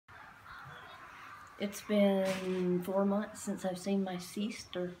It's been 4 months since I've seen my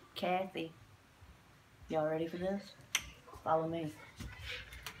sister, Kathy. Y'all ready for this? Follow me.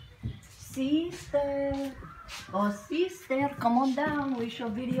 Sister! Oh, sister, come on down. We shall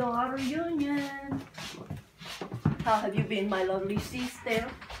video our reunion. How have you been, my lovely sister?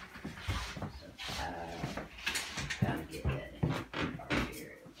 Gotta get that in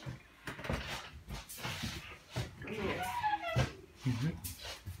here. Here. I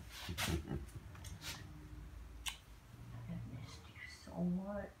missed you so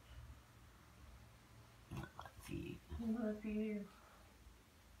much. I love you. I love you.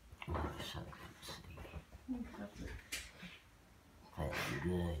 Oh, so good to see you. You love me. Feeling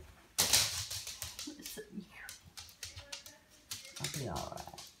good. Listen, I'll be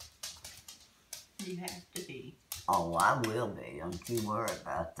alright. you have to be. Oh, I will be. Don't you worry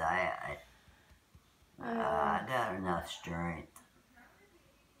about that. I got enough strength.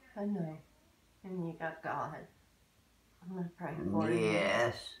 I know. And you got God. I'm going to pray for you.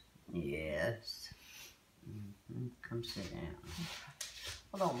 Yes. Yes. Come sit down.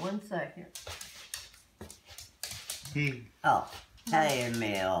 Hold on 1 second. Oh, hey,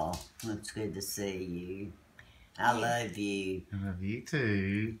 Emil. It's good to see you. I love you. I love you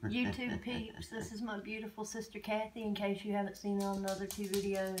too. YouTube peeps, this is my beautiful sister Kathy, in case you haven't seen her on the other 2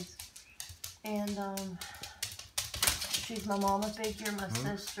 videos. And she's my mama figure, my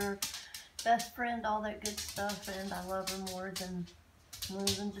sister, best friend, all that good stuff, and I love her more than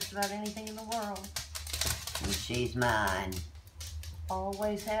just about anything in the world. And she's mine.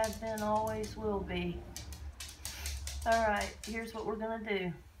 Always have been, always will be. Alright, here's what we're going to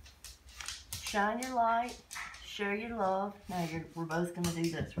do. Shine your light, share your love. Now we're both going to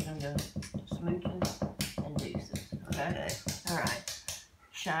do this. We're going to go smooches and deuces. Okay? Alright.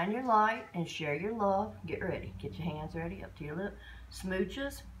 Shine your light and share your love. Get ready. Get your hands ready up to your lip.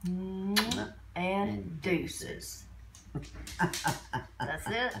 Smooches and deuces. That's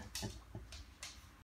it.